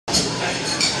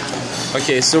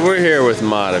Okay, so we're here with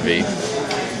Madhavi,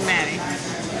 Maddie.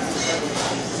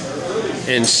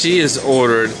 and she has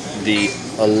ordered the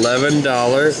 $11,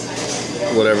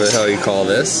 whatever the hell you call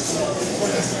this.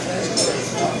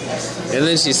 And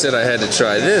then she said I had to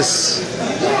try this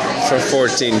for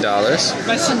 $14.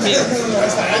 Russian beer.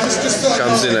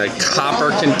 Comes in a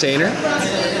copper container.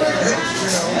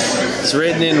 It's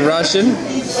written in Russian.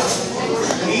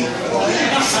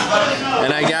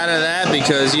 And I got her that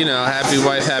because, you know, happy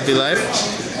wife, happy life.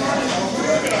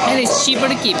 And it's cheaper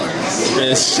to keep her.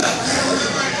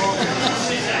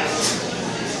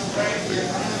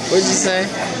 What'd you say?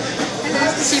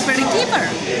 It's cheaper to keep her.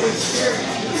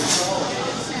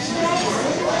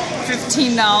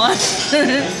 $15.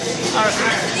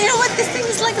 You know what? This thing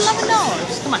is like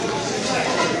 $11. Come on.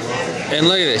 And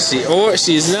look at this.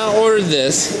 She's now ordered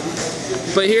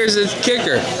this, but here's the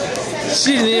kicker.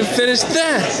 She didn't even finish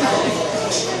that.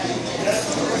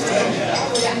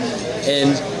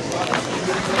 And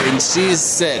she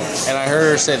said, and I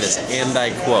heard her say this, and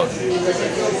I quote,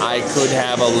 I could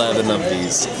have 11 of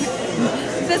these.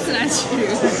 That's not true.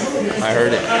 I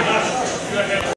heard it.